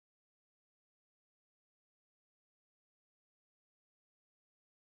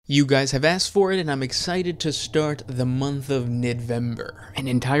You guys have asked for it, and I'm excited to start the month of Nidvember, an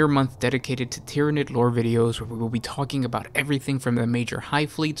entire month dedicated to Tyranid lore videos where we will be talking about everything from the major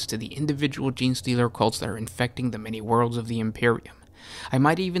hive fleets to the individual gene stealer cults that are infecting the many worlds of the Imperium. I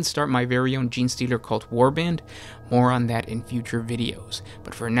might even start my very own gene stealer cult warband, more on that in future videos,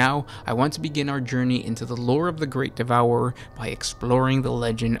 but for now, I want to begin our journey into the lore of the Great Devourer by exploring the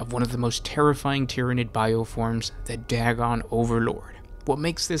legend of one of the most terrifying Tyranid bioforms, the Dagon Overlord. What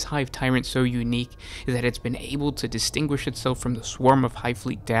makes this Hive Tyrant so unique is that it's been able to distinguish itself from the swarm of Hive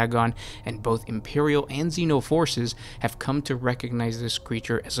Fleet Dagon, and both Imperial and Xeno forces have come to recognize this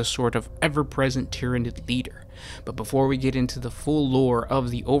creature as a sort of ever-present Tyranid leader. But before we get into the full lore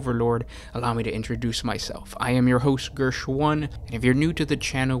of the Overlord, allow me to introduce myself. I am your host, Gersh1, and if you're new to the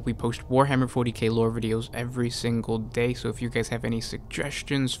channel, we post Warhammer 40K lore videos every single day, so if you guys have any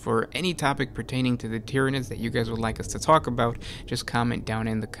suggestions for any topic pertaining to the Tyranids that you guys would like us to talk about, just comment down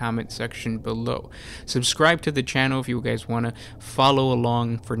in the comment section below. Subscribe to the channel if you guys want to follow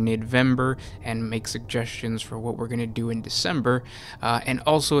along for Nidvember and make suggestions for what we're going to do in December, and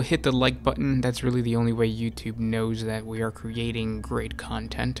also hit the like button. That's really the only way YouTube knows that we are creating great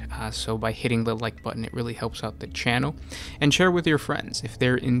content, so by hitting the like button it really helps out the channel. And share with your friends if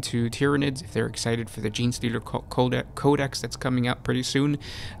they're into Tyranids, if they're excited for the Gene Stealer Codex that's coming out pretty soon.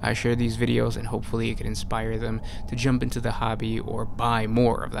 Share these videos and hopefully it can inspire them to jump into the hobby or buy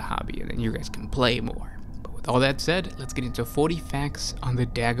more of the hobby, and then you guys can play more. But with all that said, let's get into 40 facts on the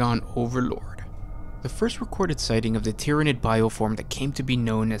Dagon Overlord. The first recorded sighting of the Tyranid bioform that came to be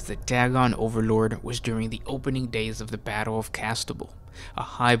known as the Dagon Overlord was during the opening days of the Battle of Castable, a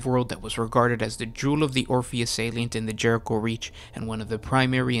hive world that was regarded as the jewel of the Orpheus salient in the Jericho Reach and one of the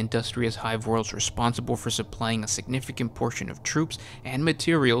primary industrious hive worlds responsible for supplying a significant portion of troops and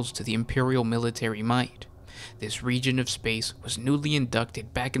materials to the Imperial military might. This region of space was newly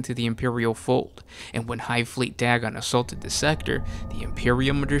inducted back into the Imperial fold, and when Hive Fleet Dagon assaulted the sector, the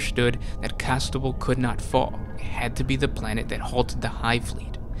Imperium understood that Castable could not fall. It had to be the planet that halted the Hive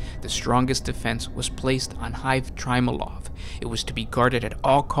Fleet. The strongest defense was placed on Hive Trimalov. It was to be guarded at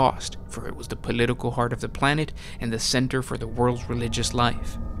all cost, for it was the political heart of the planet and the center for the world's religious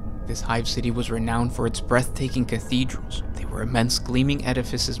life. This hive city was renowned for its breathtaking cathedrals. They were immense gleaming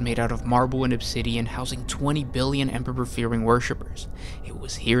edifices made out of marble and obsidian, housing 20 billion emperor-fearing worshippers. It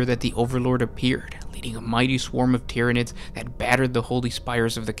was here that the Overlord appeared, leading a mighty swarm of Tyranids that battered the holy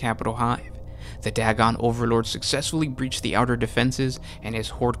spires of the capital hive. The Dagon Overlord successfully breached the outer defenses, and his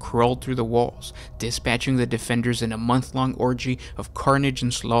horde crawled through the walls, dispatching the defenders in a month-long orgy of carnage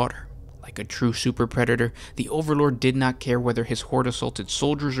and slaughter. Like a true super predator, the Overlord did not care whether his horde assaulted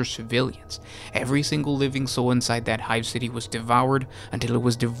soldiers or civilians. Every single living soul inside that hive city was devoured until it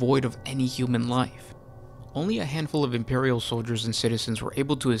was devoid of any human life. Only a handful of Imperial soldiers and citizens were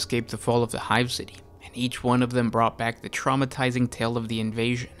able to escape the fall of the hive city, and each one of them brought back the traumatizing tale of the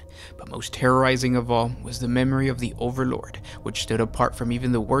invasion. But most terrorizing of all was the memory of the Overlord, which stood apart from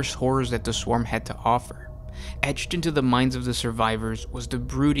even the worst horrors that the swarm had to offer. Etched into the minds of the survivors was the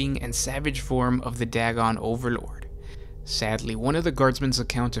brooding and savage form of the Dagon Overlord. Sadly, one of the guardsmen's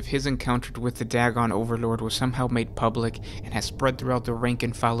accounts of his encounter with the Dagon Overlord was somehow made public and has spread throughout the rank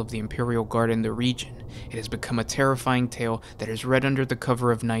and file of the Imperial Guard in the region. It has become a terrifying tale that is read under the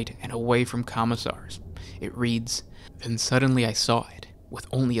cover of night and away from commissars. It reads, "Then suddenly I saw it. With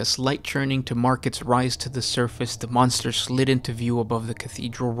only a slight churning to mark its rise to the surface, the monster slid into view above the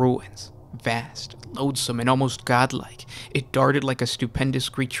cathedral ruins. Vast, loathsome, and almost godlike, it darted like a stupendous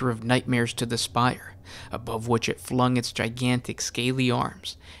creature of nightmares to the spire, above which it flung its gigantic scaly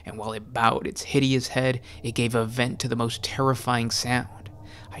arms, and while it bowed its hideous head, it gave a vent to the most terrifying sound.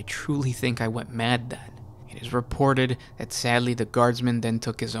 I truly think I went mad then." It is reported that sadly the guardsman then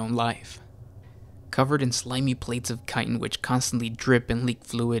took his own life. Covered in slimy plates of chitin which constantly drip and leak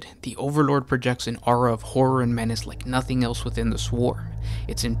fluid, the Overlord projects an aura of horror and menace like nothing else within the swarm.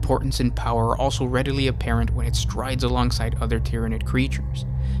 Its importance and power are also readily apparent when it strides alongside other Tyranid creatures.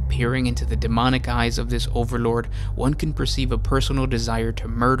 Peering into the demonic eyes of this Overlord, one can perceive a personal desire to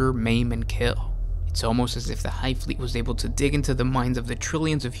murder, maim, and kill. It's almost as if the Hive Fleet was able to dig into the minds of the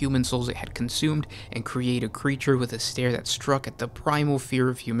trillions of human souls it had consumed and create a creature with a stare that struck at the primal fear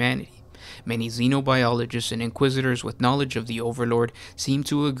of humanity. Many xenobiologists and inquisitors with knowledge of the Overlord seem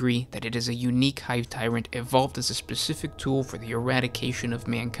to agree that it is a unique Hive Tyrant evolved as a specific tool for the eradication of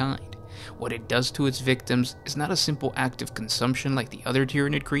mankind. What it does to its victims is not a simple act of consumption like the other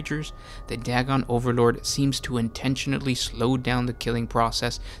Tyranid creatures. The Dagon Overlord seems to intentionally slow down the killing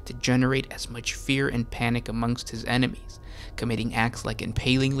process to generate as much fear and panic amongst his enemies, committing acts like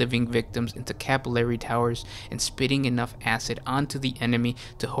impaling living victims into capillary towers and spitting enough acid onto the enemy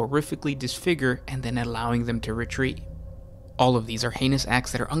to horrifically disfigure and then allowing them to retreat. All of these are heinous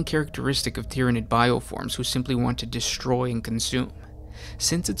acts that are uncharacteristic of Tyranid bioforms who simply want to destroy and consume.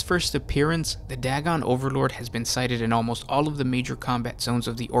 Since its first appearance, the Dagon Overlord has been sighted in almost all of the major combat zones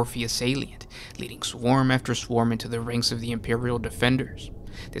of the Orpheus Salient, leading swarm after swarm into the ranks of the Imperial Defenders.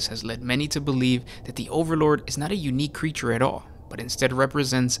 This has led many to believe that the Overlord is not a unique creature at all, but instead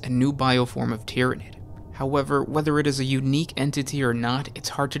represents a new bioform of Tyranid. However, whether it is a unique entity or not, it's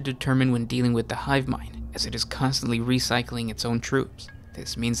hard to determine when dealing with the hive mind, as it is constantly recycling its own troops.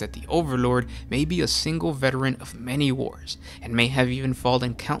 This means that the Overlord may be a single veteran of many wars, and may have even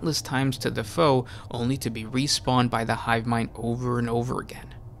fallen countless times to the foe, only to be respawned by the hive mind over and over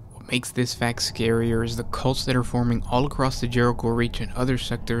again. What makes this fact scarier is the cults that are forming all across the Jericho Reach and other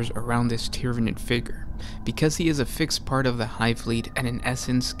sectors around this Tyranid figure. Because he is a fixed part of the Hive Fleet and in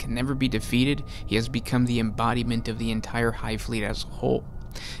essence can never be defeated, he has become the embodiment of the entire Hive Fleet as a whole.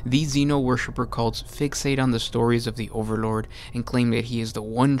 These Xeno-worshipper cults fixate on the stories of the Overlord and claim that he is the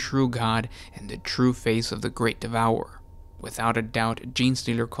one true god and the true face of the Great Devourer. Without a doubt,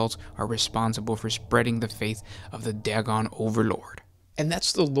 Genestealer cults are responsible for spreading the faith of the Dagon Overlord. And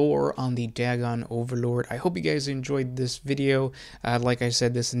that's the lore on the Dagon Overlord. I hope you guys enjoyed this video. Like I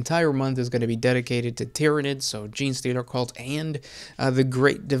said, this entire month is going to be dedicated to Tyranids, so Genestealer cult, and the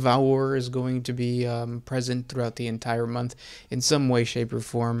Great Devourer is going to be present throughout the entire month in some way, shape, or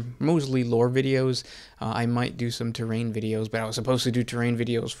form. Mostly lore videos. I might do some terrain videos, but I was supposed to do terrain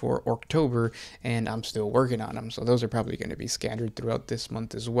videos for October, and I'm still working on them, so those are probably going to be scattered throughout this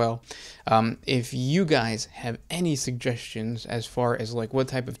month as well. If you guys have any suggestions as far as like what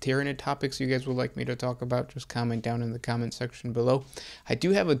type of Tyranid topics you guys would like me to talk about, just comment down in the comment section below. I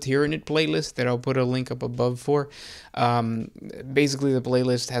do have a Tyranid playlist that I'll put a link up above for. Basically, the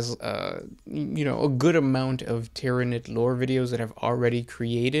playlist has you know, a good amount of Tyranid lore videos that I've already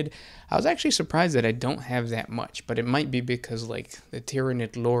created. I was actually surprised that I don't have that much, but it might be because like the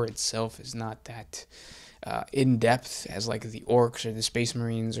Tyranid lore itself is not that in depth as like the Orcs or the Space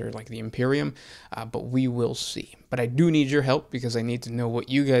Marines or like the Imperium, but we will see. But I do need your help because I need to know what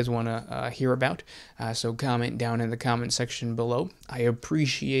you guys want to hear about, so comment down in the comment section below. I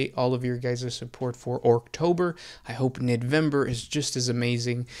appreciate all of your guys' support for October. I hope November is just as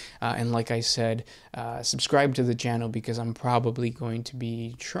amazing, and like I said, subscribe to the channel because I'm probably going to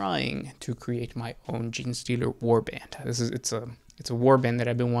be trying to create my own Genestealer warband. It's a warband that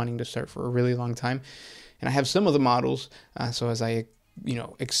I've been wanting to start for a really long time. And I have some of the models, so as I, you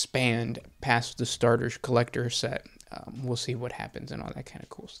know, expand past the starter collector set, we'll see what happens and all that kind of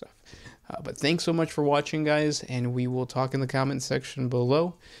cool stuff. But thanks so much for watching, guys, and we will talk in the comment section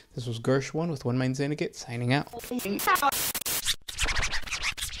below. This was Gersh1 with One Mind Syndicate, signing out.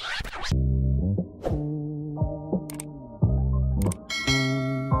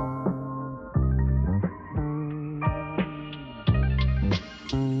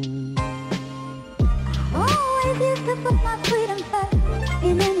 Put my freedom back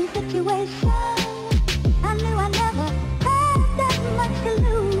in